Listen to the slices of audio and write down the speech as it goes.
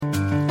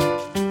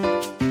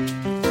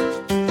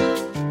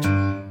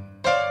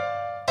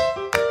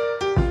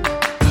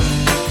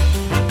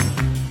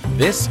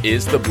This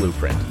is The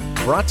Blueprint,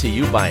 brought to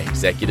you by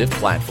Executive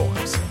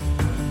Platforms.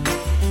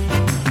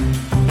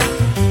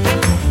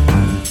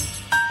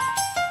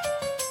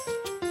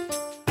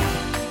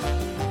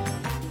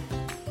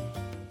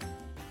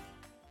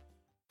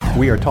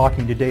 We are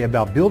talking today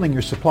about building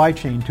your supply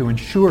chain to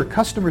ensure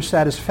customer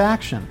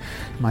satisfaction.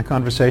 My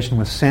conversation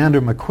with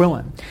Sandra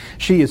McQuillan.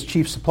 She is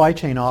Chief Supply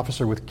Chain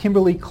Officer with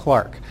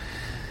Kimberly-Clark.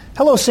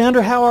 Hello,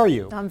 Sandra. How are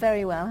you? I'm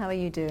very well. How are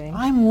you doing?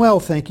 I'm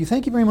well, thank you.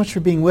 Thank you very much for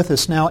being with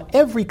us. Now,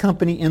 every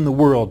company in the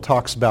world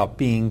talks about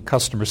being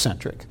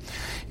customer-centric.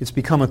 It's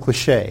become a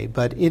cliche,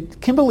 but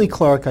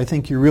Kimberly-Clark, I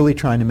think you're really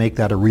trying to make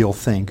that a real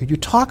thing. Could you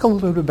talk a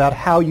little bit about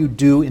how you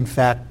do, in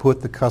fact,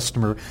 put the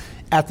customer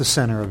at the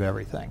center of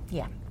everything?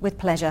 Yeah, with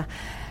pleasure.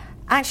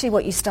 Actually,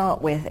 what you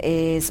start with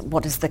is,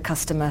 what does the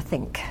customer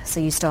think? So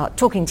you start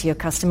talking to your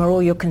customer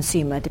or your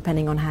consumer,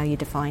 depending on how you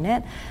define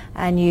it,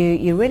 and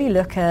you really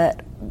look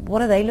at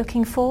what are they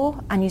looking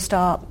for, and you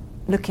start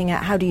looking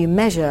at how do you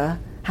measure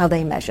how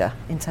they measure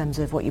in terms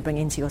of what you bring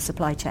into your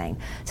supply chain.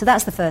 So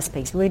that's the first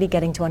piece, really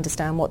getting to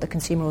understand what the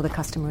consumer or the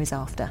customer is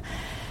after.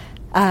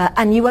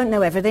 And you won't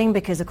know everything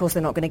because, of course,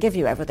 they're not going to give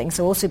you everything.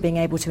 So also being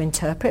able to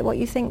interpret what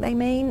you think they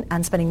mean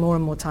and spending more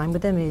and more time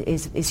with them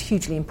is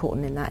hugely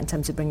important in that, in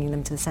terms of bringing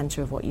them to the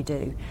centre of what you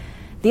do.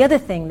 The other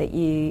thing that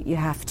you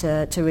have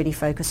to really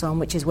focus on,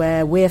 which is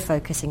where we're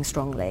focusing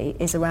strongly,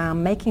 is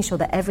around making sure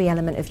that every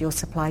element of your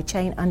supply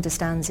chain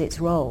understands its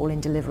role in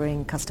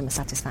delivering customer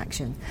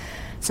satisfaction.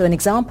 So an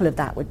example of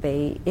that would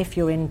be if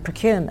you're in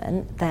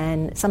procurement,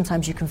 then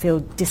sometimes you can feel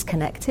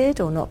disconnected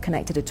or not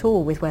connected at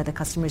all with where the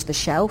customer is, the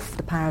shelf,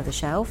 the power of the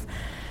shelf.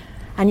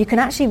 And you can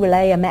actually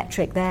relay a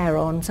metric there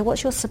on, so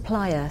what's your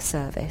supplier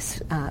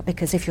service?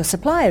 Because if your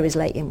supplier is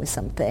late in with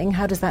something,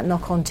 how does that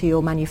knock onto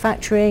your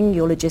manufacturing,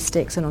 your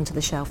logistics, and onto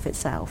the shelf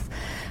itself?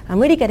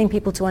 And really getting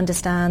people to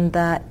understand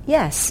that,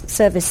 yes,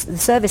 the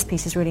service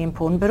piece is really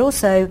important, but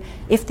also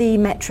if the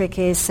metric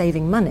is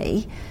saving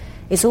money,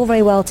 it's all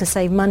very well to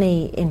save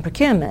money in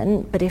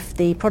procurement, but if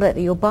the product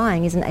that you're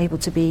buying isn't able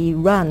to be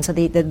run, so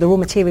the raw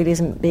material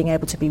isn't being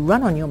able to be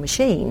run on your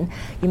machine,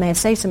 you may have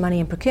saved some money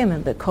in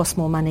procurement but cost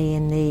more money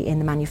in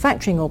the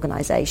manufacturing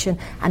organisation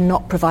and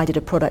not provided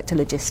a product to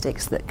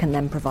logistics that can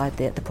then provide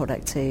the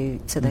product to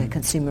the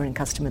consumer and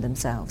customer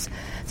themselves.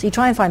 So you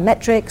try and find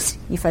metrics,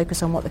 you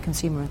focus on what the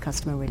consumer and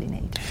customer really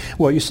need.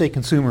 Well, you say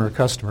consumer or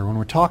customer. When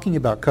we're talking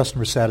about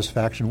customer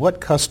satisfaction,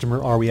 what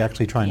customer are we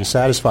actually trying to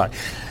satisfy?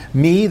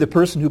 Me, the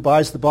person who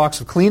buys the box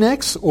of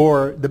Kleenex,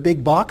 or the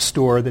big box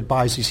store that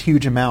buys these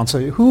huge amounts?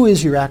 Who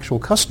is your actual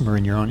customer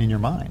in your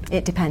mind?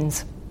 It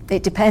depends.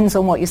 It depends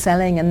on what you're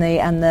selling and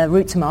the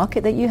route to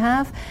market that you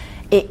have.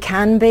 It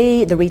can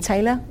be the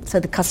retailer,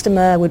 so the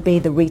customer would be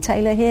the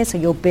retailer here, so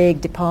your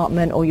big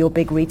department or your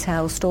big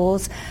retail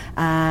stores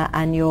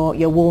and your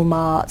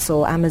Walmarts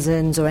or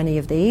Amazons or any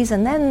of these.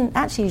 And then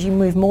actually as you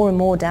move more and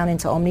more down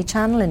into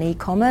omnichannel and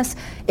e-commerce,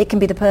 it can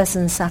be the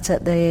person sat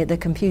at the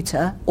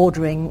computer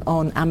ordering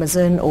on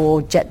Amazon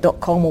or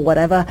jet.com or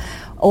whatever,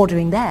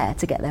 ordering there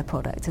to get their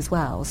product as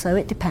well. So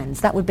it depends.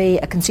 That would be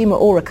a consumer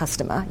or a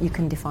customer. You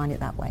can define it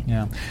that way.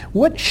 Yeah.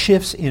 What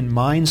shifts in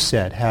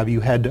mindset have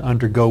you had to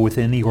undergo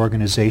within the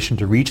organization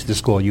to reach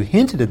this goal? You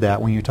hinted at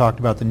that when you talked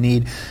about the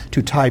need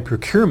to tie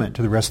procurement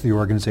to the rest of the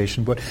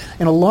organization, but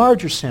in a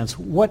larger sense,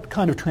 what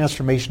kind of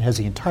transformation has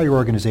the entire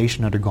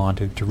organization undergone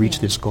to reach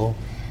this goal?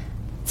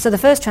 So the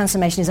first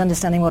transformation is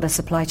understanding what a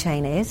supply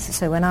chain is.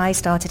 So when I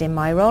started in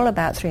my role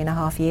about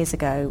 3.5 years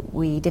ago,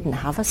 we didn't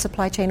have a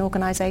supply chain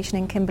organisation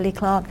in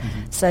Kimberly-Clark.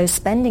 So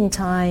spending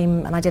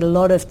time, and I did a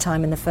lot of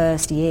time in the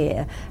first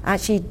year,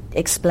 actually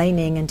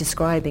explaining and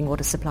describing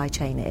what a supply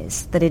chain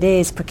is. That it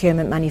is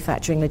procurement,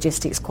 manufacturing,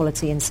 logistics,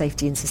 quality and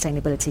safety and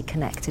sustainability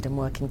connected and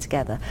working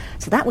together.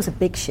 So that was a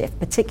big shift,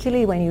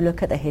 particularly when you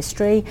look at the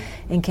history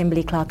in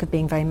Kimberly-Clark of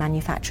being very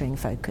manufacturing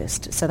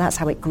focused. So that's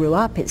how it grew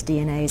up. Its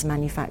DNA is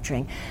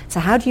manufacturing. So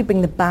how do you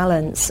bring the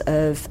balance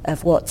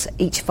of what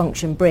each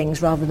function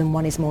brings rather than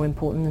one is more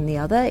important than the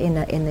other in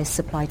this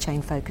supply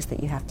chain focus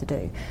that you have to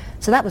do?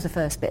 So that was the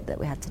first bit that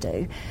we had to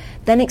do.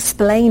 Then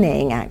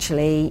explaining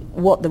actually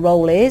what the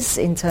role is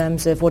in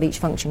terms of what each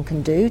function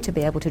can do to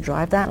be able to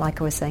drive that,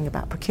 like I was saying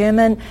about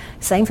procurement.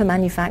 Same for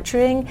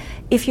manufacturing.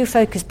 If you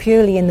focus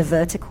purely in the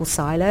vertical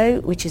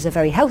silo, which is a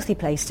very healthy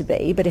place to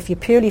be, but if you're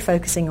purely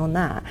focusing on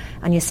that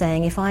and you're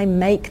saying if I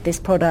make this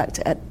product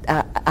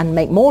and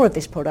make more of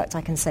this product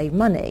I can save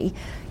money,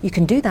 you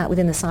can do that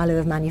within the silo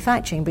of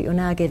manufacturing, but you're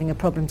now giving a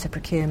problem to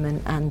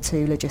procurement and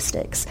to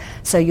logistics.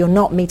 So you're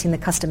not meeting the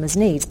customer's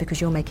needs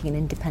because you're making an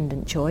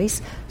independent choice.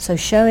 So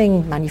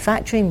showing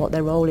manufacturing what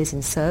their role is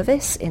in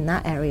service in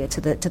that area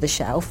to the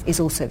shelf is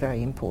also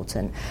very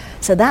important.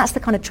 So that's the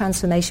kind of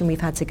transformation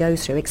we've had to go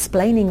through,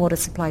 explaining what a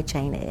supply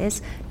chain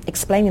is,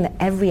 explaining that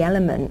every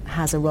element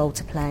has a role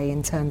to play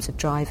in terms of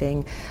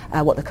driving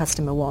what the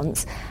customer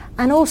wants.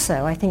 And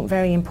also, I think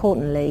very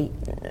importantly,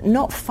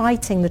 not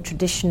fighting the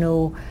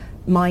traditional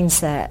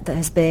mindset that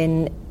has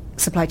been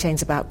supply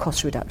chain's about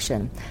cost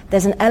reduction.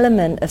 There's an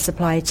element of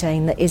supply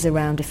chain that is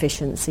around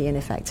efficiency and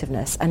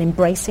effectiveness, and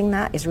embracing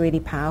that is really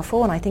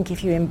powerful. And I think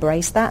if you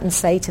embrace that and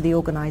say to the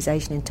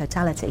organisation in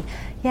totality,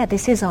 yeah,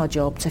 this is our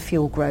job to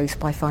fuel growth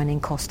by finding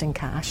cost and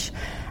cash.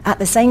 At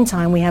the same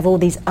time, we have all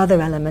these other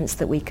elements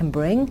that we can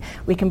bring.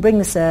 We can bring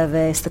the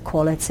service, the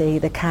quality,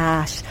 the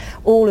cash,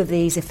 all of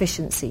these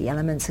efficiency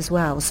elements as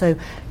well. So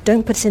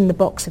don't put us in the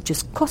box of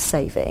just cost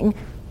saving.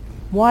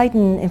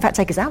 Widen, in fact,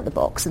 take us out the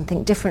box and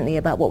think differently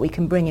about what we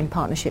can bring in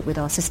partnership with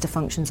our sister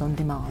functions on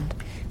demand.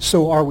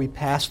 So are we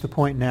past the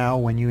point now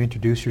when you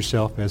introduce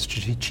yourself as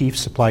Chief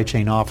Supply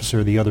Chain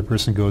Officer, the other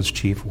person goes,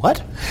 Chief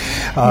what?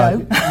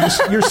 No.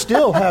 You're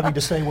still having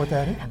to say what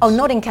that is. Oh,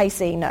 not in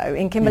KC, no.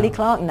 In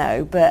Kimberly-Clark,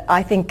 no. But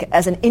I think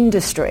as an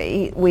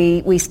industry,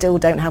 we still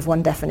don't have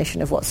one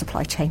definition of what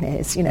supply chain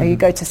is. You know, you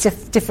go to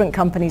different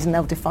companies and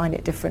they'll define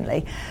it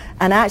differently.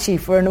 And actually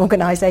for an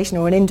organisation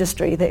or an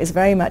industry that is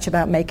very much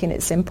about making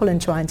it simple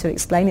and trying to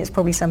explain, it's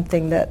probably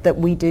something that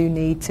we do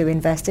need to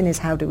invest in, is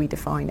how do we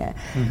define it.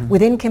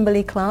 Within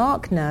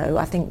Kimberly-Clark, no,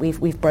 I think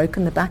we've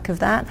broken the back of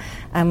that.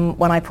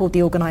 When I pulled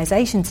the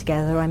organisation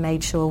together, I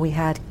made sure we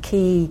had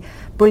key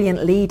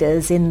brilliant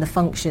leaders in the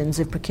functions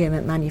of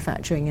procurement,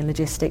 manufacturing and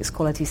logistics,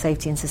 quality,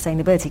 safety and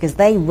sustainability, because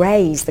they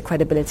raise the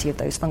credibility of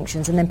those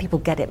functions and then people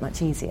get it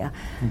much easier.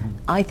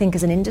 I think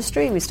as an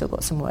industry we've still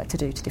got some work to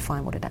do to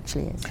define what it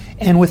actually is.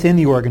 And within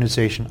the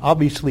organization,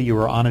 obviously you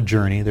are on a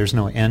journey, there's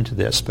no end to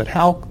this, but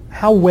how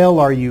well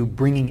are you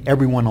bringing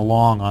everyone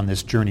along on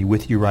this journey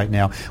with you right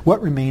now?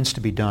 What remains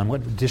to be done?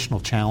 What additional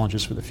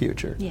challenges for the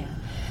future? Yeah.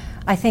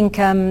 I think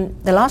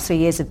the last 3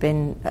 years have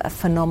been a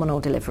phenomenal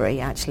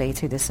delivery, actually,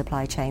 through the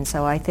supply chain.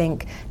 So I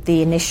think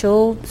the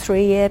initial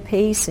 3-year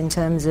piece in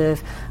terms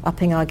of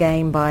upping our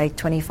game by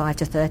 25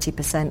 to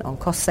 30% on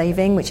cost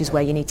saving, which is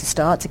where you need to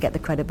start to get the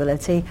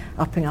credibility,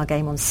 upping our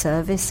game on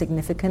service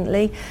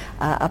significantly,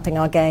 upping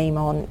our game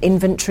on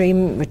inventory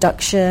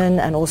reduction,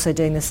 and also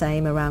doing the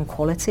same around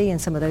quality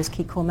and some of those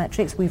key core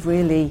metrics. We've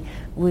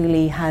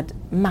really had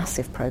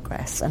massive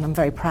progress, and I'm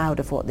very proud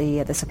of what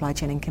the supply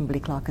chain in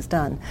Kimberly-Clark has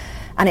done.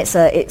 And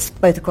it's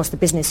both across the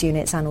business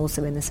units and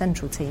also in the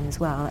central team as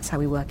well. That's how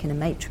we work in a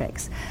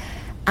matrix.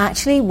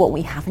 Actually, what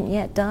we haven't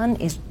yet done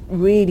is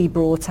really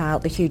brought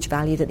out the huge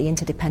value that the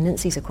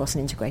interdependencies across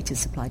an integrated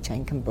supply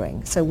chain can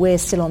bring. So we're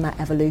still on that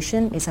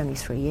evolution. It's only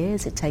 3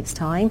 years. It takes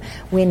time.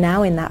 We're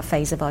now in that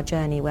phase of our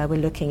journey where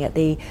we're looking at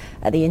the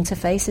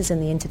interfaces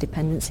and the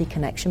interdependency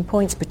connection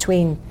points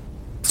between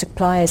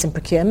suppliers and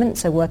procurement,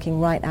 so working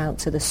right out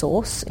to the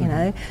source, you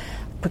know,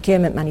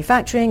 procurement,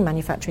 manufacturing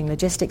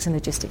logistics, and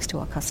logistics to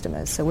our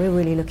customers. So we're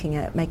really looking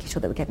at making sure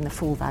that we're getting the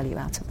full value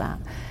out of that.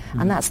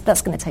 And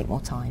that's going to take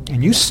more time.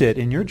 And you sit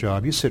in your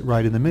job, you sit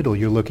right in the middle.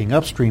 You're looking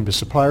upstream to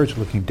suppliers,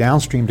 you're looking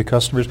downstream to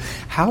customers.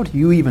 How do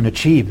you even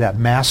achieve that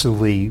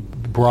massively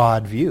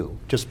broad view,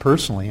 just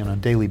personally on a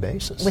daily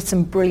basis? With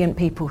some brilliant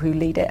people who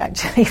lead it,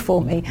 actually,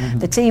 for me.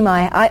 The team,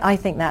 I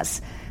think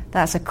that's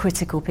a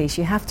critical piece.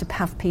 You have to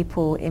have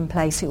people in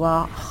place who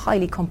are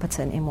highly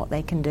competent in what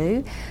they can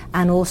do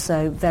and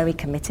also very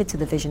committed to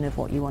the vision of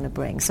what you want to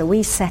bring. So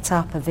we set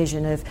up a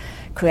vision of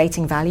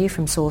creating value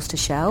from source to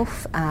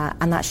shelf,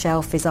 and that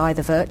shelf is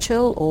either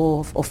virtual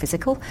or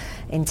physical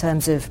in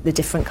terms of the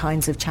different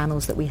kinds of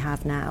channels that we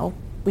have now.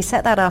 We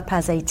set that up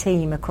as a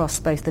team across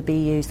both the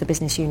BUs, the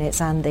business units,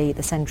 and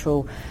the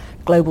central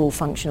global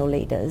functional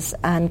leaders,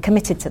 and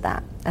committed to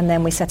that. And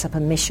then we set up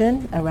a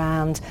mission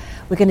around,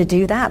 we're going to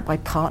do that by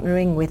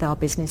partnering with our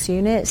business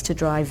units to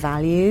drive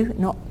value,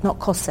 not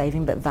cost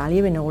saving, but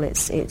value in all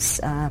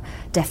its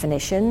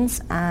definitions,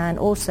 and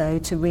also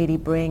to really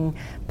bring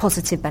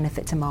positive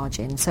benefit to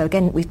margin. So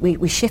again,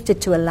 we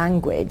shifted to a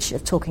language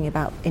of talking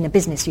about in a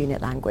business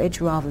unit language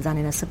rather than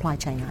in a supply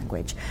chain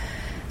language.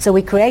 So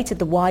we created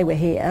the why we're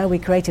here, we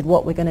created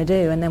what we're going to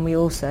do, and then we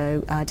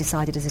also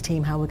decided as a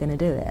team how we're going to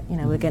do it. You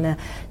know, we're going to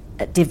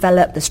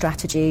develop the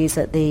strategies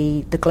at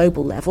the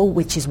global level,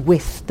 which is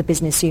with the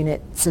business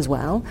units as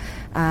well,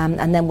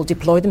 and then we'll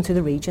deploy them through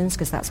the regions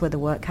because that's where the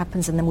work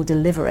happens, and then we'll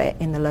deliver it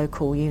in the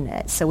local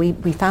units. So we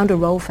found a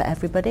role for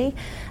everybody,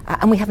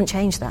 and we haven't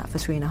changed that for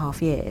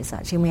 3.5 years,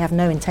 actually, and we have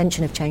no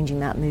intention of changing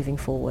that moving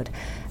forward.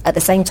 At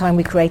the same time,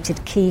 we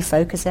created key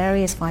focus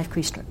areas, 5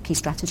 key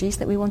strategies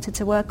that we wanted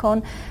to work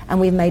on, and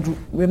we've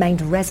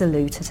remained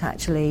resolute at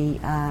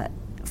actually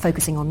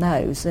focusing on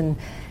those. And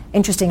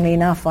interestingly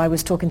enough, I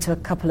was talking to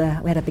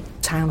we had a big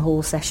town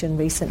hall session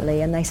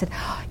recently, and they said,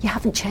 you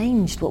haven't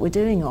changed what we're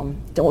doing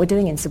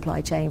in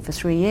supply chain for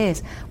 3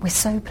 years. We're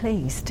so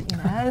pleased, you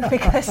know,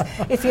 because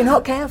if you're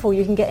not careful,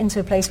 you can get into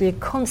a place where you're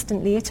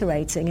constantly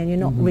iterating and you're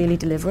not really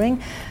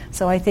delivering.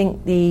 So I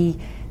think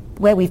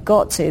where we've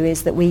got to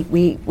is that we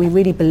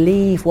really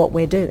believe what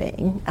we're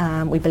doing.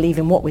 We believe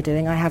in what we're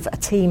doing. I have a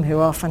team who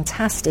are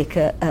fantastic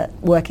at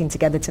working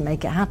together to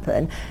make it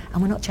happen,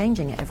 and we're not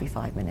changing it every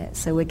 5 minutes.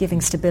 So we're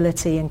giving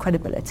stability and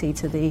credibility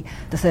to the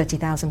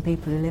 30,000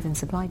 people who live in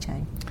supply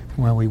chain.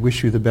 Well, we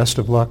wish you the best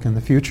of luck in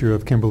the future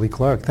of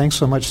Kimberly-Clark. Thanks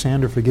so much,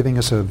 Sandra, for giving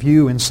us a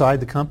view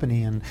inside the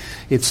company and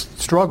its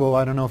struggle.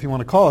 I don't know if you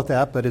want to call it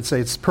that, but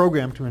it's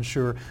programmed to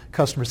ensure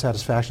customer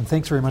satisfaction.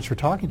 Thanks very much for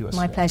talking to us.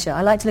 My today. pleasure.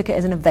 I like to look at it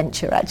as an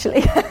adventure, actually.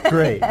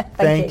 Great.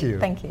 Thank you.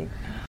 Thank you.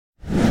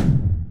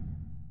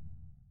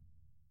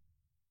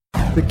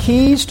 The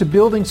keys to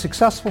building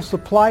successful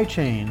supply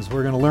chains.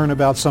 We're going to learn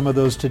about some of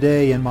those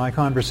today in my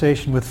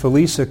conversation with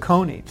Felisa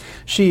Coney.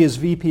 She is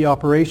VP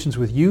Operations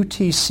with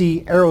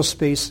UTC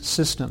Aerospace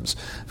Systems.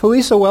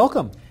 Felisa,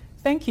 welcome.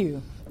 Thank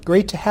you.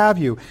 Great to have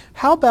you.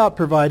 How about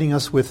providing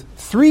us with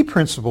 3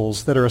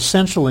 principles that are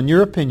essential, in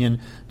your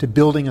opinion, to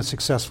building a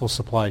successful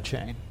supply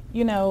chain?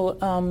 You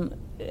know,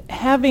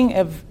 having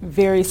a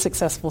very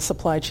successful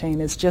supply chain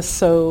is just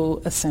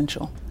so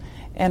essential.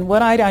 And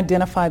what I'd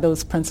identify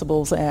those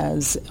principles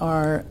as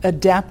are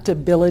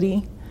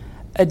adaptability,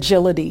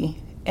 agility,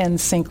 and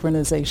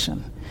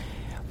synchronization.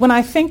 When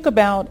I think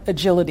about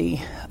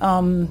agility,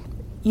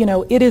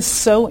 it is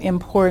so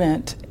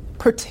important,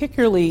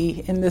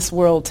 particularly in this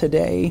world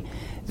today,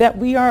 that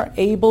we are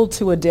able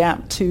to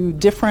adapt to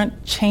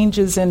different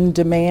changes in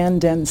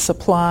demand and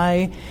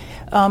supply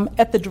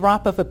at the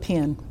drop of a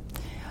pin.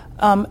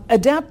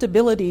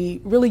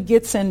 Adaptability really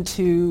gets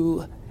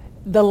into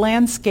the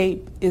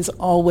landscape is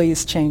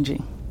always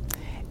changing.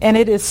 And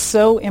it is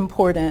so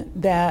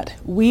important that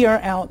we are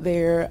out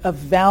there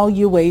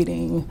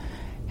evaluating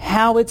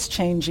how it's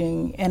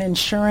changing and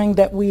ensuring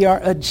that we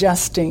are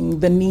adjusting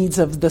the needs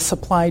of the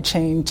supply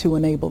chain to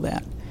enable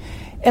that.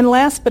 And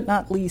last but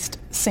not least,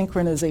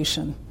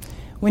 synchronization.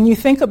 When you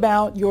think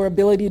about your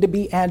ability to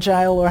be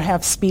agile or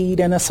have speed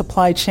in a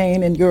supply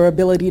chain and your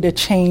ability to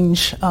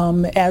change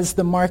as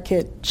the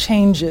market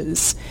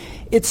changes,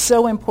 it's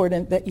so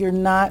important that you're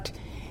not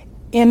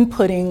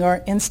inputting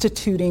or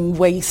instituting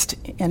waste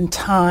and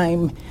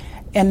time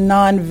and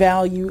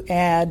non-value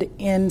add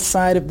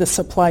inside of the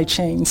supply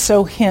chain.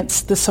 So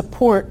hence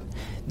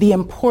the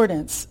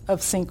importance of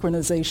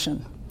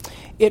synchronization.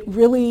 It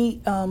really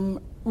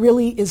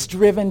is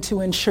driven to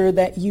ensure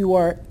that you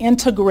are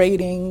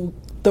integrating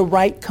the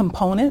right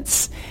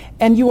components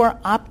and you are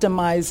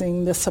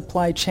optimizing the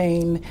supply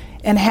chain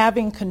and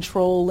having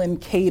control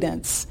and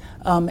cadence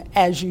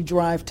as you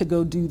drive to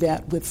go do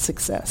that with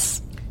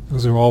success.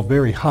 Those are all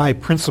very high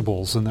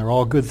principles, and they're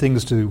all good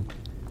things to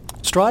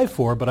strive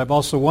for, but I'm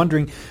also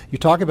wondering, you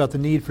talk about the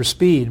need for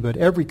speed, but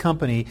every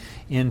company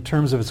in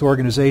terms of its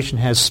organization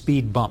has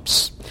speed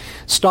bumps,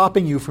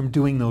 stopping you from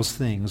doing those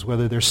things,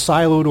 whether they're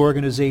siloed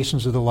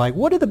organizations or the like.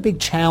 What are the big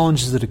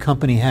challenges that a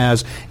company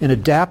has in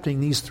adapting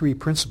these 3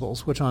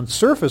 principles, which on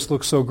surface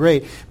look so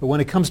great, but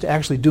when it comes to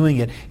actually doing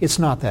it, it's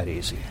not that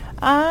easy?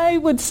 I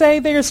would say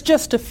there's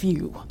just a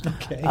few.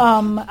 Okay.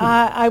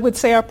 I would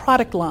say our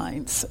product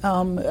lines.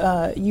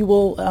 You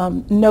will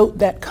note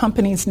that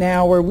companies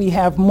now where we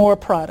have more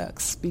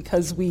products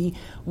because we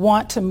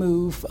want to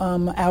move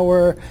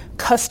our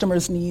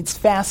customers' needs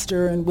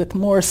faster and with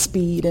more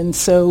speed, and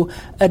so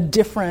a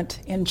different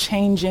and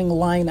changing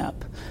lineup.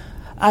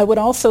 I would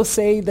also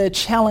say the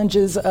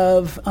challenges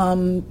of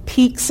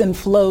peaks and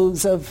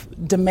flows of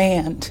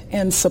demand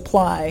and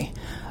supply.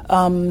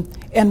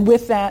 And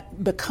with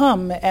that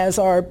become, as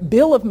our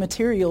bill of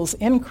materials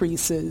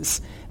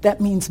increases, that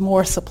means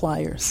more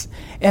suppliers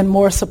and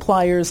more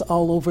suppliers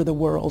all over the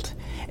world.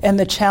 And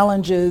the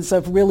challenges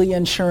of really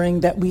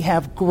ensuring that we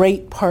have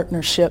great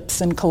partnerships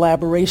and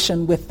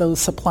collaboration with those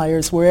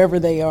suppliers wherever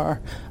they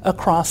are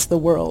across the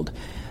world.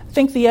 I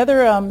think the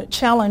other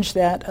challenge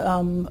that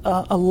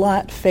a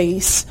lot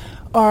face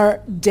are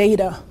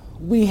data.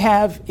 We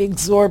have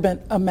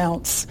exorbitant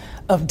amounts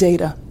of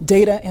data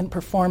in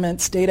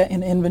performance, data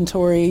in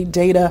inventory,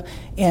 data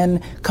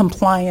in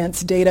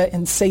compliance, data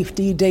in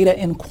safety, data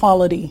in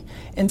quality.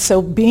 And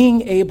so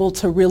being able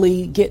to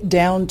really get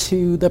down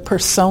to the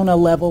persona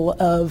level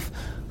of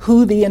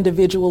who the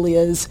individual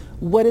is,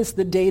 what is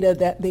the data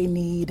that they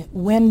need,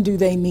 when do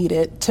they need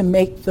it to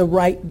make the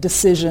right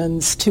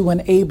decisions to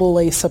enable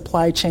a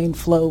supply chain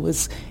flow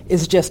is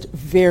just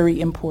very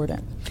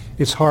important.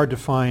 It's hard to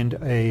find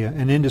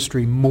an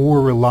industry more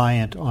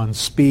reliant on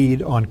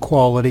speed, on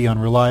quality, on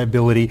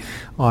reliability,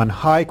 on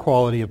high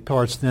quality of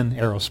parts than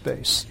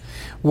aerospace.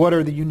 What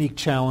are the unique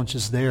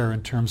challenges there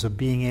in terms of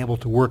being able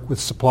to work with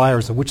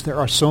suppliers, of which there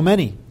are so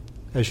many,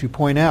 as you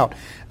point out,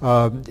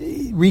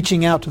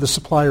 reaching out to the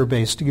supplier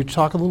base? Do you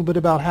talk a little bit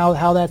about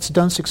how that's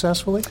done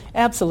successfully?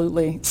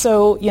 Absolutely.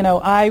 So,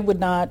 I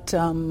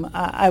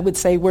would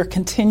say we're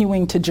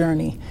continuing to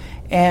journey,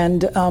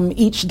 and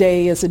each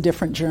day is a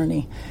different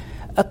journey.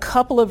 A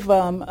couple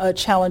of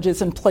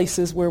challenges and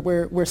places where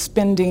we're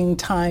spending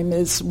time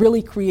is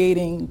really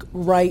creating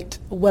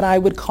what I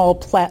would call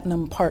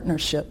platinum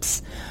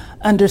partnerships,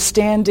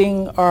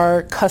 understanding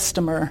our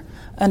customer,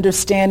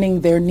 understanding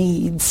their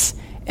needs,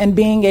 and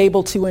being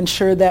able to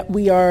ensure that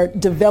we are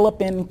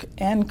developing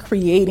and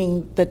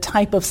creating the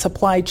type of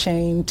supply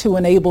chain to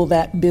enable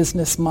that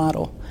business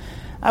model.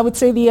 I would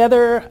say the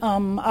other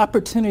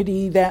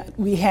opportunity that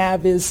we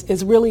have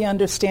is really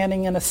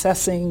understanding and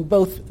assessing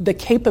both the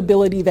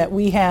capability that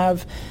we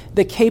have,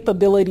 the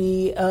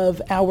capability of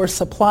our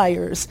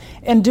suppliers,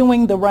 and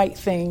doing the right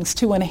things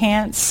to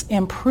enhance,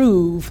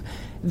 improve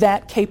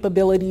that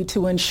capability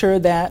to ensure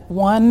that,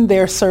 one,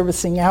 they're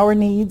servicing our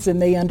needs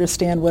and they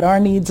understand what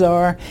our needs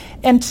are,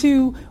 and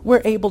two,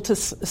 we're able to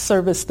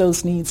service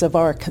those needs of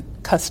our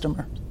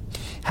customer.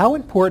 How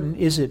important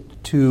is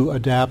it to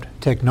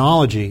adapt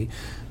technology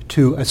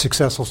to a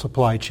successful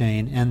supply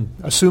chain? And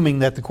assuming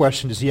that the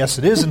question is yes,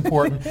 it is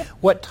important,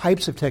 what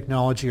types of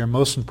technology are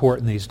most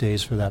important these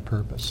days for that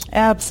purpose?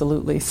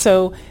 Absolutely.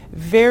 So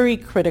very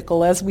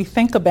critical as we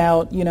think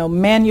about,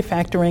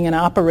 manufacturing and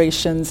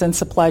operations and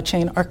supply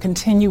chain are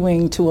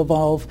continuing to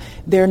evolve.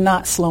 They're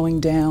not slowing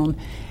down.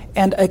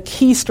 And a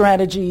key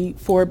strategy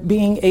for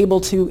being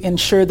able to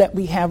ensure that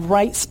we have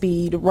right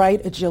speed,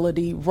 right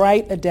agility,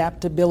 right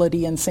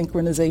adaptability and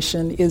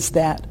synchronization is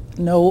that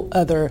no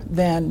other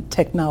than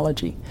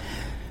technology.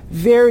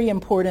 Very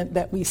important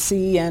that we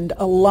see, and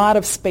a lot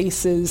of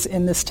spaces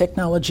in this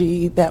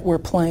technology that we're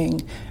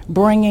playing,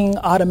 bringing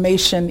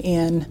automation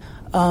in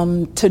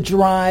to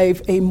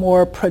drive a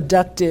more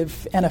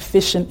productive and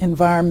efficient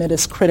environment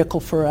is critical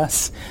for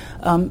us.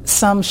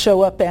 Some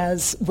show up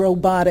as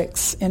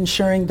robotics,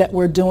 ensuring that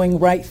we're doing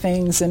right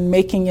things and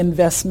making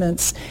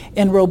investments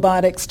in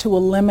robotics to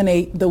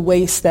eliminate the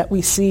waste that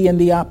we see in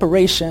the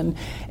operation,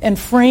 and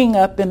freeing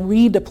up and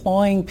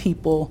redeploying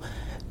people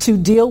to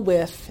deal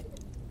with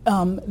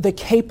the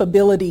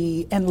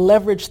capability and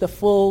leverage the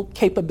full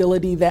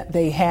capability that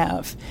they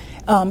have.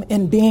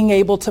 And being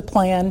able to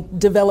plan,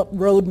 develop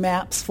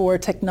roadmaps for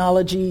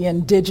technology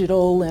and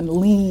digital and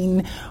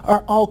lean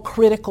are all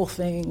critical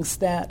things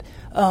that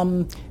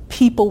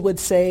people would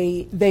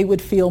say they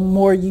would feel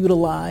more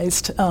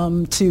utilized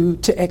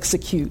to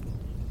execute.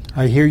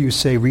 I hear you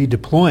say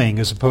redeploying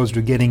as opposed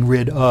to getting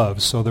rid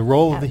of. So the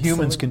role of the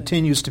humans Absolutely.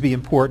 continues to be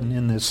important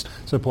in this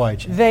supply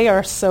chain. They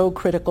are so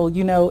critical.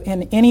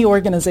 In any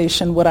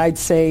organization, what I'd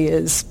say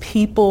is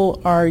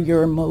people are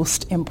your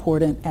most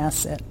important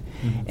asset.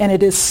 Mm-hmm. And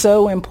it is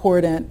so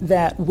important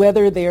that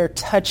whether they're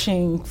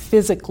touching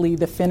physically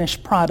the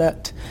finished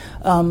product,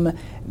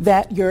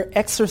 that you're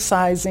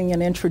exercising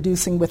and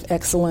introducing with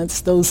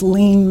excellence those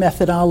lean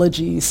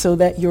methodologies so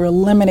that you're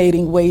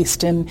eliminating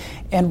waste and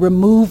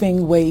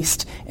removing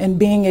waste and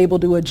being able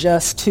to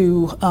adjust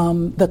to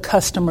the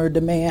customer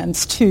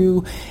demands,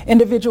 to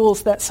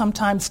individuals that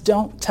sometimes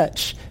don't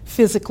touch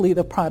physically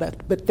the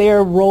product, but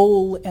their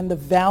role and the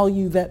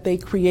value that they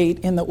create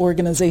in the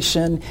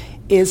organization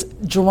is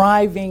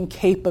driving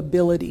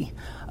capability.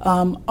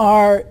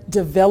 Are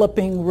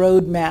developing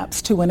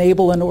roadmaps to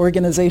enable an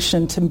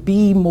organization to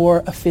be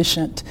more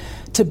efficient,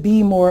 to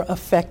be more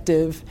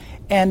effective,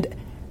 and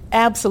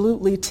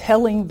absolutely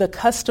telling the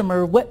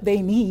customer what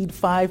they need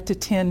 5 to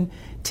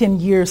 10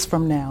 years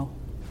from now.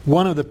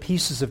 One of the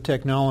pieces of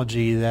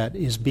technology that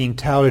is being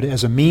touted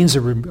as a means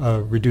of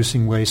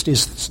reducing waste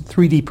is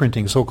 3D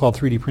printing, so-called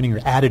 3D printing or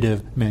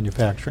additive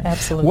manufacturing.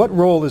 Absolutely. What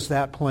role is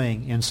that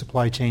playing in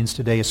supply chains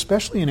today,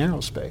 especially in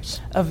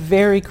aerospace? A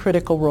very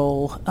critical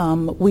role.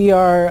 We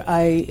are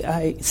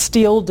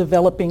still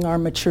developing our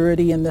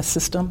maturity in this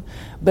system,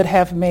 but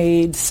have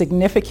made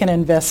significant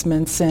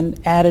investments in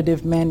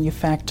additive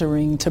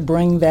manufacturing to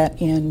bring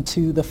that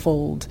into the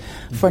fold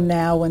for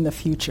now and the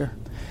future.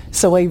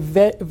 So a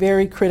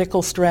very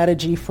critical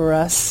strategy for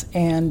us,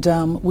 and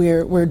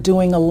we're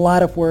doing a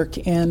lot of work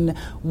in,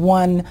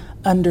 one,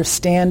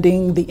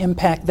 understanding the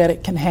impact that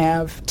it can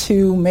have,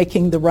 two,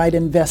 making the right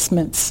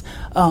investments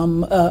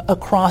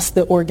across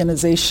the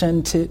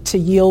organization to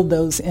yield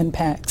those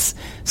impacts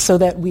so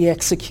that we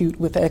execute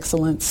with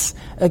excellence,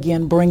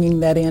 again, bringing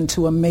that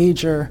into a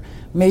major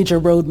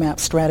roadmap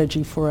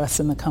strategy for us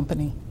in the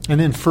company. And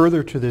then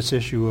further to this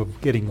issue of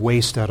getting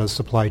waste out of the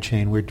supply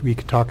chain, we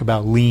could talk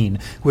about lean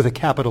with a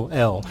capital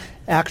L.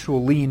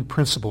 Actual lean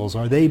principles,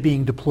 are they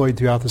being deployed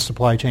throughout the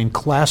supply chain?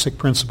 Classic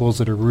principles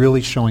that are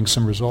really showing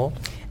some result?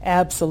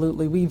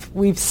 Absolutely.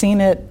 We've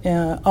seen it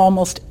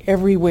almost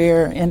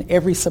everywhere in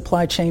every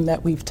supply chain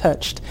that we've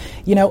touched.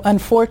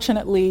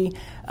 Unfortunately,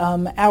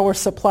 our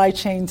supply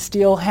chains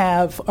still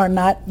are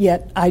not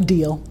yet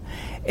ideal.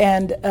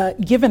 And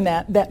given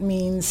that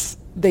means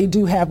they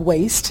do have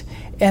waste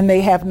and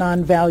they have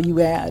non-value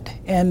add.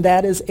 And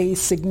that is a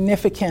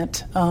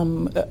significant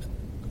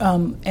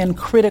and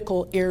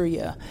critical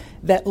area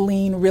that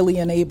lean really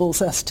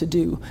enables us to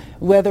do.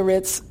 Whether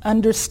it's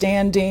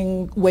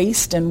understanding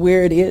waste and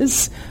where it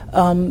is,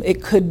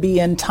 it could be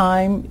in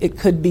time, it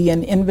could be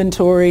in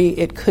inventory,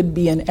 it could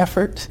be in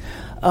effort.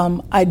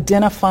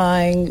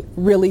 Identifying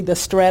really the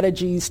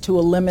strategies to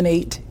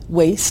eliminate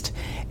waste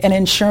and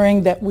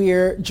ensuring that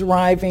we're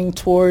driving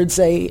towards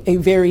a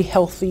very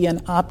healthy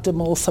and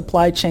optimal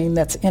supply chain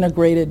that's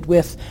integrated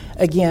with,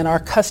 again, our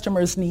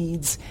customers'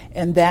 needs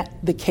and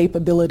the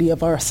capability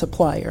of our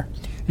supplier.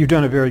 You've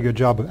done a very good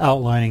job of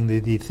outlining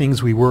the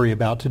things we worry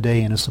about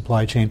today in a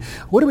supply chain.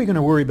 What are we going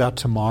to worry about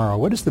tomorrow?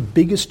 What is the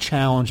biggest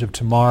challenge of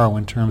tomorrow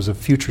in terms of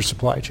future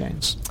supply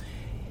chains?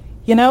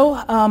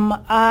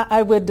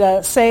 I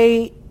would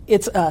say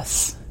it's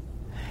us,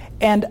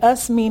 and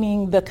us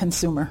meaning the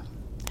consumer.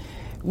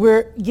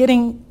 We're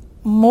getting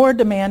more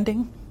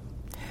demanding.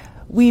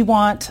 We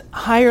want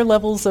higher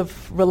levels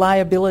of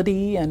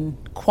reliability and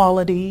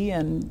quality,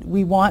 and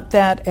we want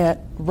that at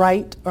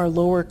right or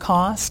lower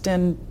cost,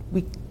 and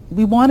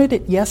we wanted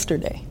it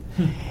yesterday.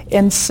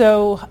 And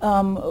so,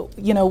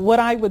 what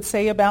I would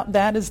say about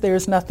that is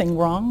there's nothing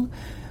wrong,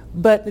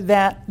 but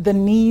that the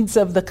needs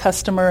of the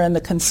customer and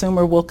the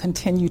consumer will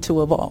continue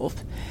to evolve.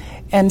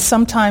 And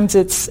sometimes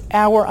it's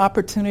our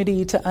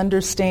opportunity to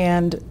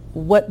understand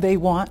what they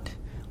want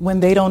when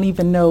they don't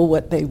even know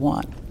what they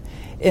want.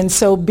 And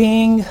so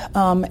being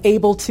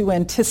able to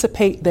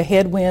anticipate the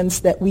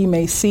headwinds that we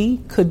may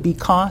see, could be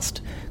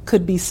cost,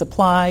 could be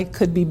supply,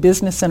 could be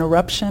business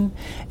interruption,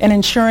 and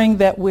ensuring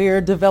that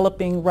we're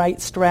developing right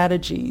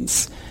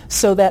strategies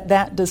so that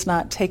that does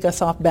not take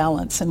us off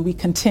balance and we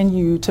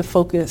continue to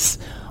focus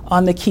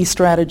on the key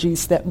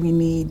strategies that we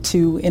need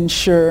to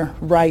ensure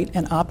right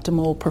and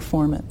optimal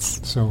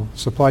performance. So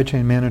supply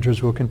chain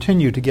managers will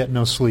continue to get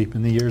no sleep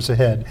in the years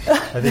ahead,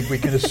 I think we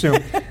can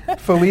assume.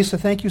 Felisa,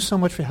 thank you so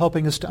much for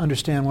helping us to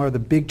understand what are the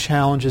big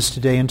challenges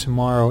today and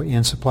tomorrow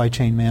in supply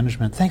chain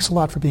management. Thanks a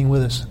lot for being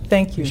with us.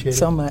 Thank you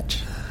so much.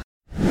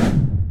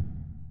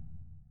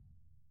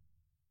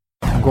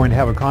 I'm going to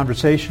have a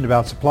conversation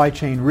about supply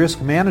chain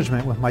risk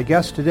management with my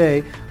guest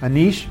today,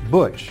 Anish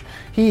Butch.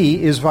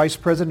 He is Vice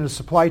President of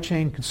Supply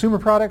Chain Consumer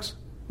Products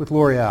with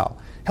L'Oreal.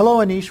 Hello,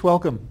 Anish.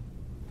 Welcome.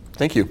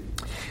 Thank you.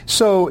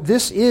 So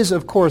this is,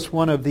 of course,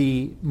 one of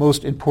the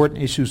most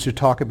important issues to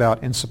talk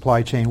about in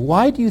supply chain.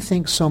 Why do you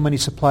think so many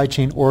supply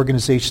chain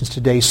organizations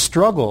today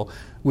struggle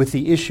with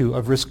the issue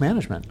of risk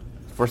management?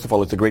 First of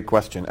all, it's a great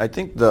question. I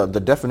think the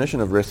definition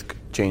of risk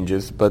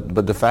changes,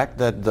 but the fact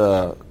that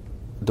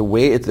the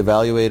way it's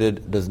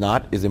evaluated does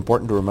not is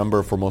important to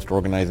remember for most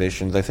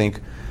organizations. I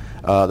think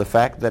the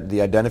fact that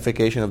the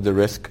identification of the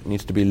risk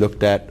needs to be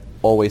looked at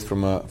always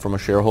from a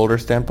shareholder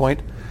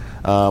standpoint.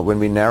 When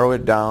we narrow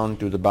it down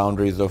to the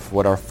boundaries of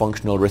what our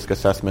functional risk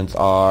assessments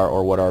are,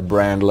 or what our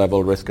brand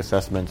level risk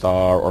assessments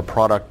are, or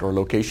product or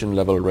location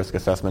level risk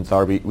assessments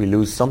are, we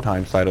lose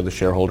sometimes sight of the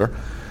shareholder.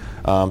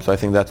 So I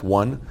think that's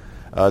one.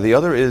 The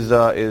other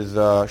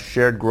is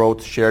shared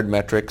growth, shared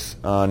metrics,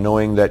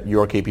 knowing that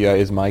your KPI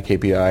is my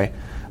KPI.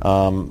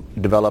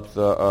 Develops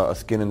a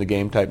skin in the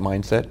game type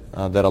mindset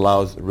that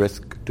allows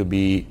risk to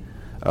be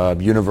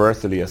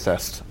universally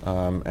assessed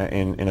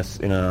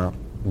in a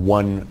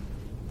one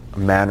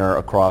manner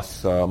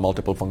across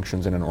multiple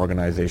functions in an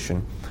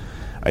organization.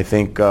 I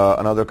think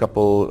another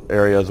couple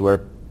areas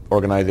where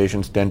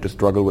organizations tend to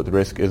struggle with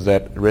risk is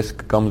that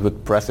risk comes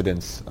with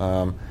precedence,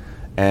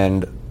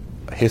 and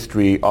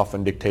history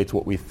often dictates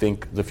what we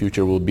think the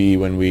future will be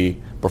when we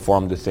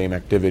perform the same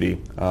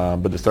activity.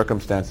 But the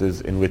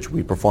circumstances in which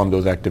we perform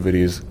those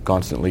activities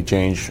constantly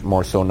change,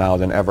 more so now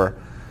than ever.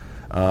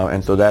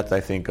 And so that's, I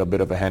think, a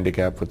bit of a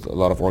handicap with a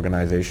lot of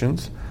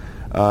organizations.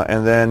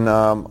 And then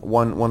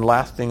one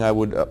last thing I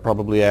would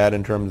probably add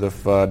in terms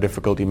of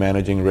difficulty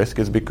managing risk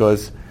is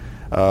because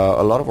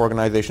a lot of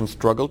organizations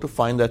struggle to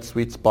find that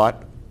sweet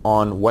spot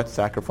on what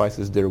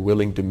sacrifices they're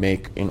willing to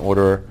make in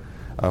order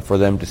for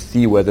them to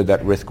see whether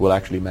that risk will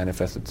actually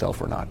manifest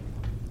itself or not.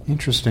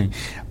 Interesting.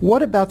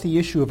 What about the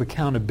issue of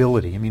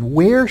accountability? I mean,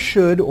 where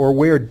should or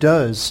where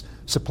does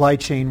supply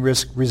chain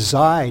risk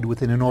reside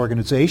within an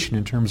organization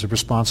in terms of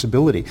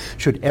responsibility?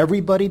 Should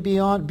everybody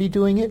be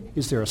doing it?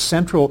 Is there a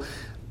central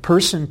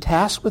person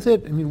tasked with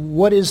it? I mean,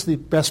 what is the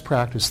best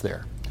practice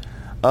there?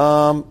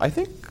 I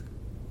think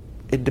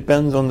it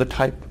depends on the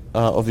type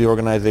of the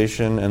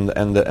organization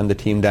and the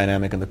team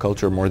dynamic and the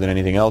culture more than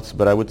anything else.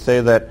 But I would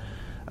say that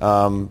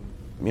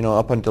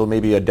up until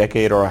maybe a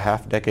decade or a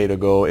half decade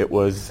ago, it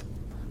was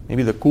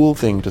maybe the cool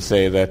thing to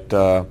say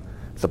that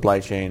supply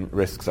chain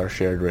risks are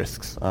shared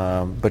risks.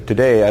 But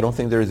today, I don't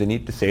think there is a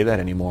need to say that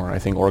anymore. I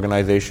think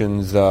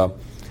organizations are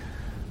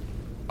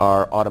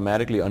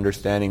automatically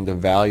understanding the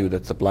value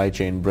that supply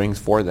chain brings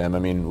for them. I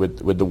mean,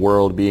 with the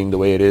world being the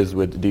way it is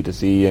with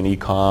D2C and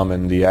e-com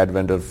and the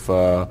advent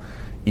of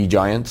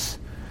e-giants,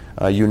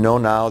 you know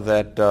now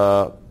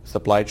that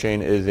supply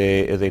chain is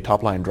a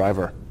top-line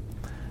driver.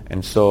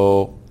 And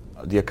so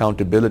the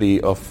accountability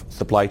of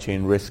supply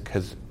chain risk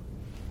has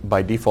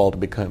by default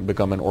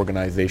become an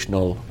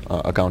organizational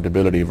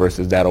accountability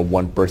versus that of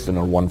one person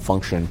or one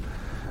function.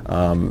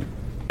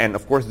 And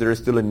of course, there is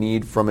still a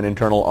need from an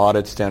internal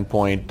audit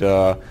standpoint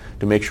to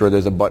make sure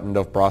there's a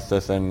buttoned-up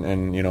process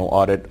and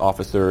audit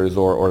officers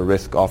or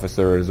risk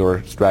officers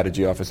or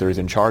strategy officers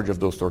in charge of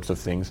those sorts of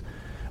things.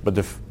 But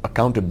the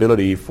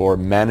accountability for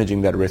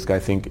managing that risk, I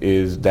think,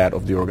 is that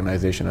of the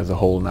organization as a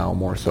whole now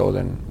more so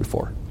than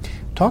before.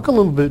 Talk a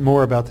little bit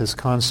more about this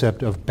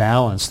concept of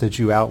balance that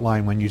you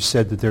outlined when you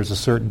said that there's a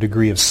certain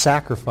degree of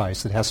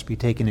sacrifice that has to be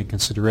taken into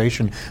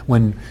consideration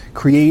when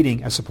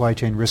creating a supply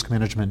chain risk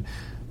management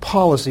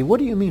policy. What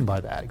do you mean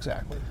by that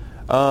exactly?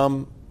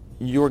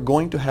 You're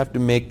going to have to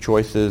make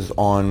choices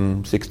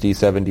on 60,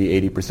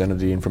 70, 80% of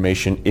the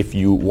information if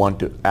you want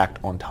to act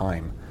on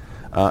time.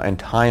 And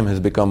time has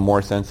become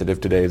more sensitive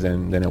today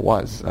than it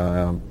was.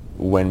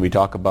 When we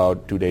talk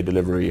about 2-day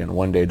delivery and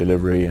 1-day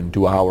delivery and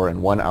 2-hour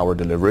and 1-hour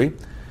delivery,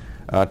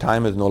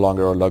 time is no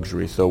longer a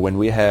luxury. So when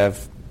we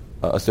have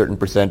a certain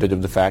percentage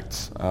of the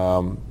facts,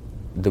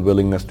 the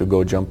willingness to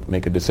go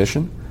make a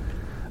decision,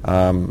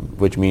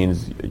 which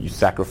means you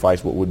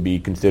sacrifice what would be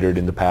considered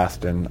in the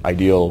past an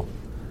ideal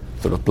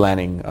sort of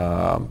planning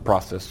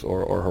process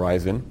or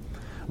horizon.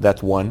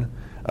 That's one.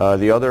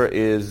 The other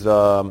is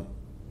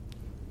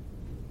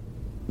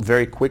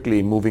very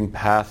quickly moving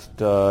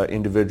past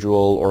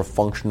individual or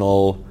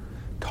functional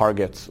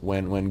targets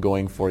when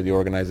going for the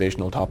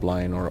organizational top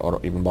line or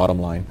even bottom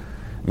line,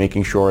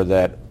 making sure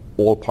that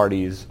all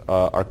parties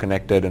are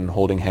connected and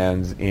holding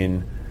hands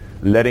in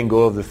letting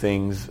go of the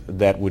things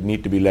that would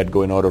need to be let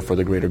go in order for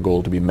the greater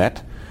goal to be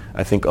met.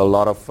 I think a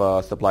lot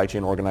of supply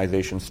chain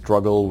organizations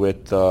struggle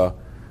with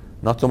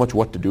not so much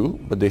what to do,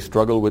 but they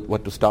struggle with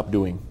what to stop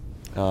doing.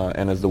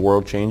 And as the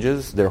world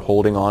changes, they're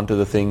holding on to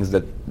the things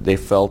that they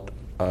felt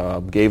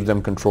gave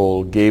them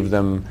control, gave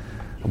them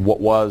what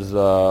was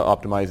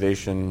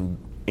optimization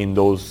in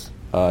those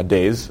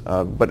days,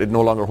 but it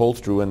no longer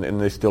holds true,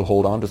 and they still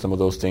hold on to some of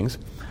those things.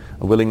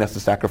 A willingness to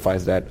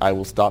sacrifice that, I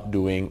will stop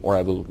doing, or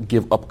I will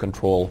give up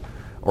control,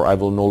 or I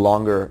will no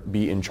longer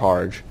be in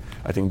charge.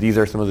 I think these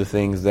are some of the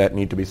things that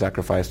need to be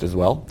sacrificed as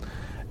well.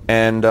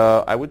 And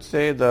I would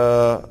say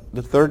the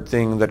third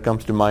thing that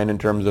comes to mind in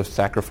terms of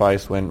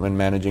sacrifice when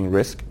managing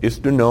risk is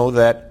to know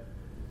that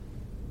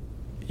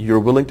you're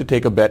willing to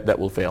take a bet that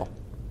will fail.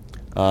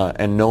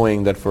 And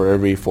knowing that for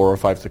every 4 or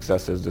 5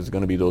 successes, there's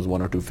going to be those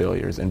 1 or 2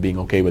 failures, and being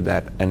okay with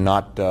that, and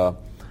not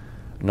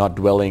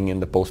dwelling in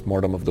the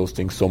postmortem of those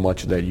things so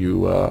much that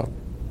you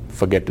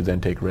forget to then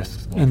take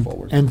risks going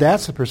forward. And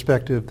that's a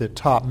perspective that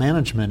top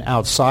management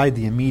outside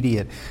the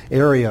immediate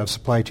area of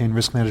supply chain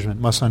risk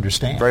management must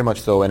understand. Very much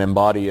so, and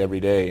embody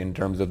every day in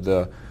terms of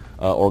the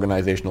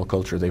organizational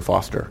culture they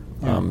foster.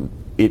 Yeah.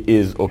 It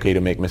is okay to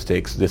make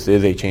mistakes. This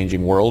is a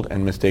changing world,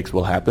 and mistakes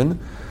will happen.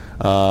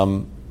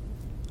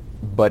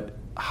 But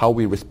how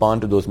we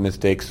respond to those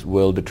mistakes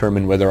will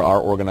determine whether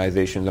our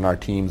organizations and our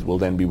teams will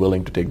then be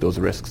willing to take those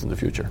risks in the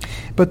future.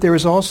 But there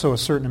is also a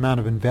certain amount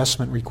of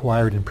investment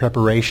required in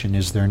preparation,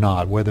 is there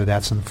not? Whether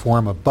that's in the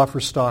form of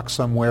buffer stock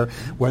somewhere,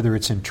 whether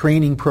it's in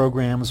training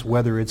programs,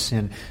 whether it's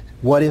in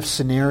what-if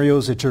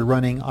scenarios that you're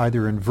running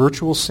either in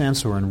virtual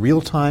sense or in real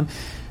time.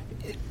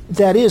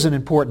 That is an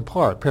important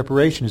part,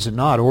 preparation, is it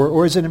not?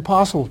 Or is it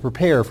impossible to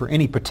prepare for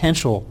any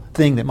potential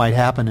thing that might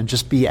happen and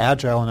just be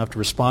agile enough to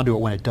respond to it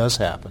when it does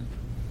happen?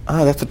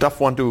 That's a tough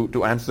one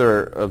to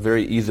answer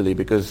very easily,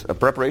 because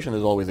preparation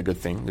is always a good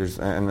thing.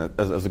 And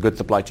as a good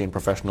supply chain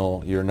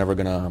professional, you're never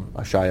going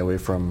to shy away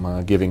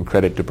from giving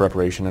credit to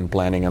preparation and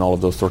planning and all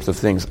of those sorts of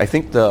things. I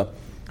think the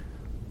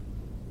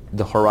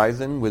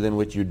horizon within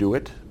which you do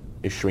it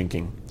is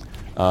shrinking,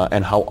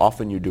 and how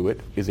often you do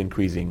it is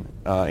increasing.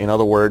 In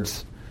other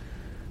words,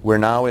 we're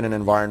now in an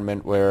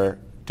environment where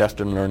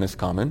test and learn is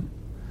common,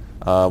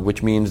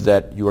 which means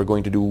that you are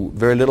going to do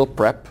very little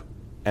prep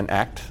and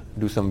act,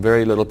 do some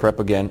very little prep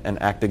again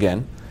and act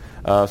again.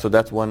 So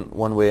that's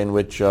one way in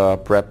which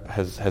prep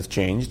has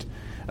changed.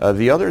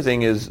 The other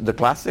thing is the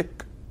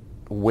classic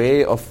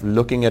way of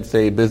looking at,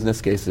 say,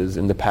 business cases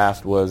in the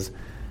past was,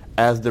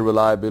 as the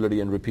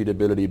reliability and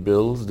repeatability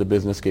builds, the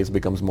business case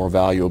becomes more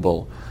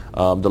valuable.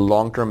 The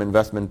long-term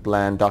investment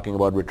plan, talking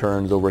about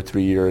returns over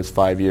 3 years,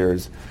 5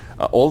 years,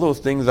 all those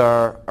things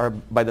are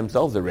by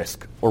themselves a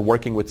risk, or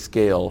working with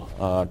scale,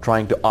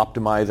 trying to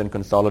optimize and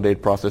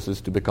consolidate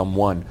processes to become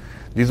one.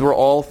 These were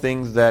all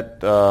things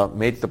that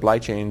made supply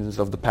chains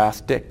of the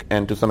past tick,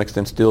 and to some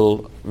extent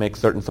still make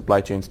certain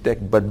supply chains tick.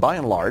 But by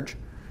and large,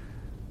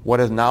 what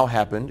has now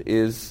happened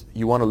is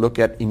you want to look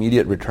at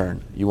immediate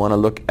return. You want to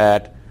look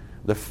at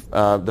the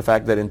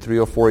fact that in 3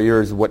 or 4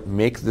 years, what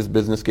makes this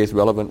business case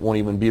relevant won't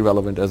even be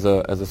relevant as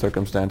a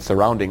circumstance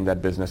surrounding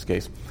that business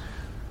case.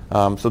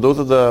 So those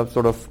are the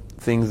sort of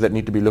things that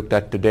need to be looked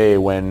at today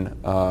when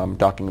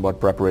talking about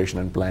preparation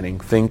and planning.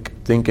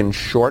 Think in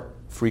short,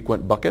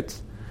 frequent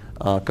buckets.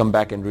 Come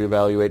back and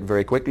reevaluate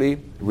very quickly.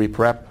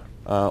 Re-prep,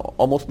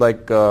 almost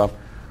like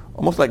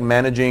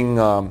managing.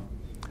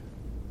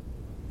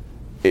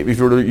 If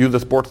you were to use a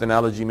sports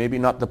analogy, maybe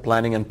not the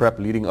planning and prep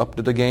leading up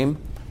to the game,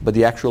 but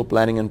the actual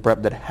planning and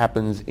prep that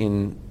happens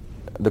in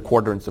the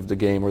quadrants of the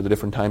game or the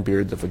different time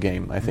periods of a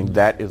game. I think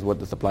that is what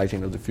the supply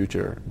chain of the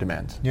future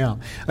demands. Yeah.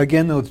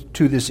 Again, though,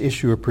 to this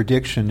issue of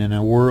prediction in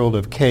a world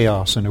of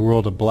chaos, in a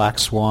world of black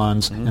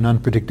swans and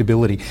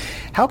unpredictability,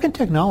 how can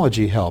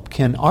technology help?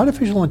 Can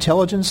artificial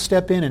intelligence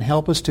step in and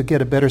help us to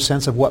get a better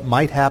sense of what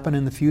might happen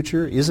in the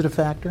future? Is it a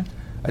factor?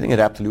 I think it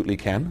absolutely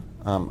can.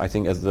 I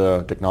think as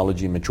the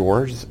technology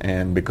matures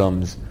and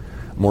becomes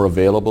more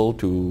available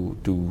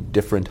to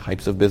different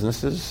types of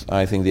businesses,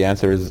 I think the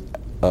answer is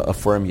a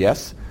firm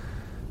yes.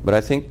 But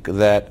I think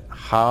that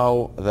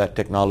how that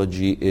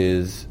technology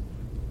is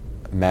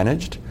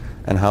managed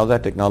and how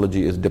that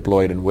technology is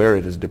deployed and where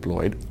it is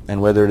deployed,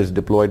 and whether it is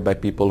deployed by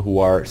people who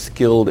are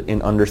skilled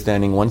in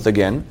understanding, once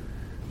again,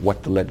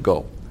 what to let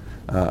go.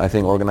 I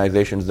think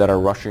organizations that are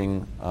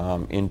rushing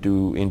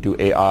into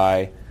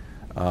AI,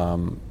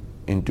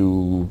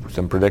 into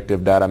some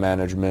predictive data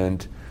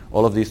management,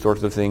 all of these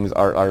sorts of things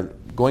are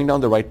going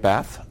down the right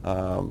path,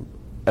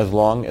 as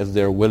long as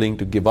they're willing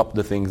to give up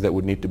the things that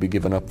would need to be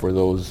given up for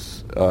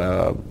those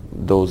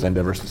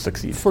endeavors to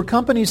succeed. For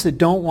companies that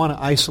don't want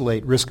to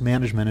isolate risk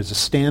management as a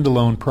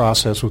standalone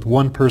process with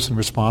one person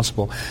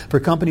responsible, for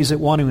companies that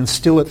want to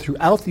instill it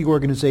throughout the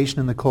organization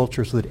and the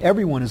culture so that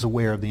everyone is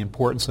aware of the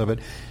importance of it,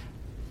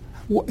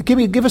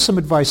 give us some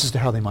advice as to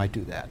how they might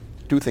do that.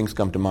 Two things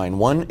come to mind.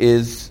 One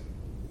is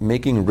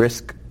making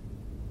risk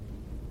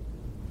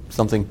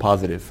something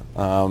positive.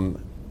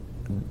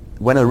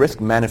 When a risk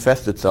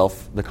manifests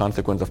itself, the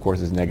consequence, of course,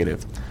 is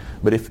negative.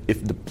 But if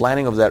the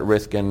planning of that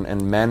risk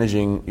and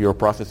managing your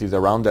processes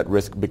around that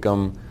risk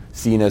become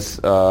seen as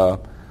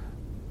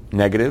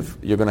negative,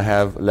 you're going to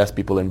have less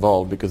people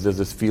involved, because there's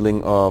this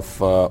feeling of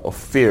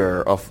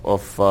fear,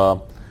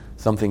 of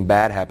something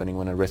bad happening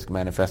when a risk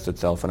manifests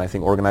itself. And I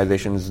think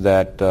organizations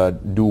that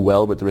do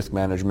well with risk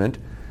management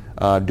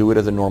do it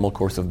as a normal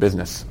course of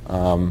business,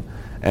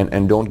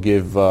 and don't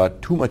give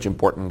too much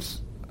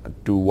importance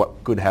to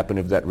what could happen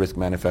if that risk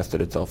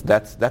manifested itself.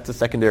 That's a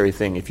secondary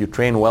thing. If you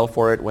train well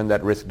for it, when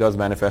that risk does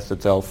manifest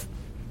itself,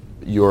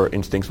 your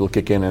instincts will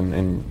kick in,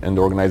 and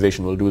the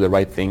organization will do the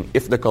right thing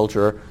if the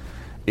culture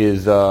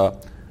is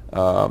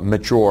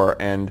mature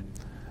and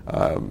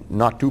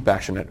not too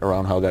passionate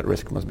around how that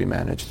risk must be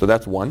managed. So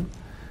that's one.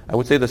 I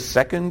would say the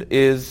second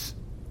is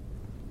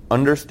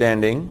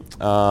understanding,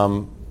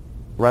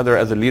 rather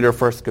as a leader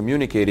first,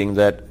 communicating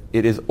that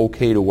it is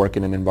okay to work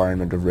in an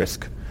environment of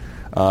risk.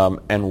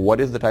 And what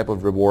is the type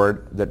of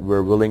reward that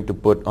we're willing to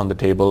put on the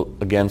table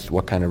against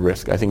what kind of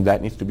risk? I think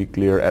that needs to be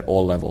clear at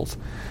all levels.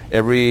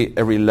 Every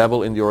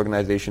level in the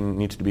organization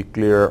needs to be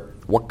clear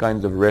what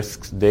kinds of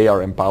risks they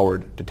are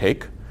empowered to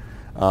take,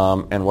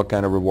 and what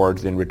kind of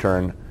rewards in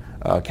return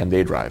can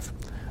they drive.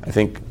 I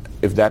think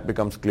if that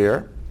becomes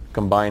clear,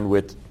 combined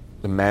with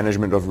the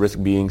management of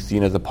risk being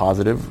seen as a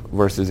positive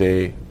versus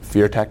a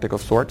fear tactic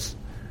of sorts,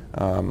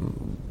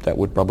 that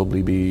would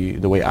probably be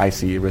the way I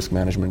see risk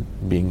management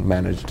being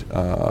managed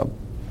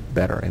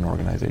better in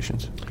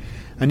organizations.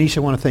 Anish,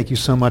 I want to thank you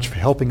so much for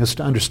helping us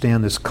to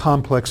understand this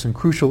complex and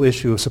crucial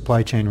issue of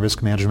supply chain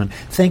risk management.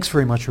 Thanks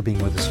very much for being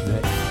with us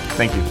today.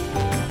 Thank you.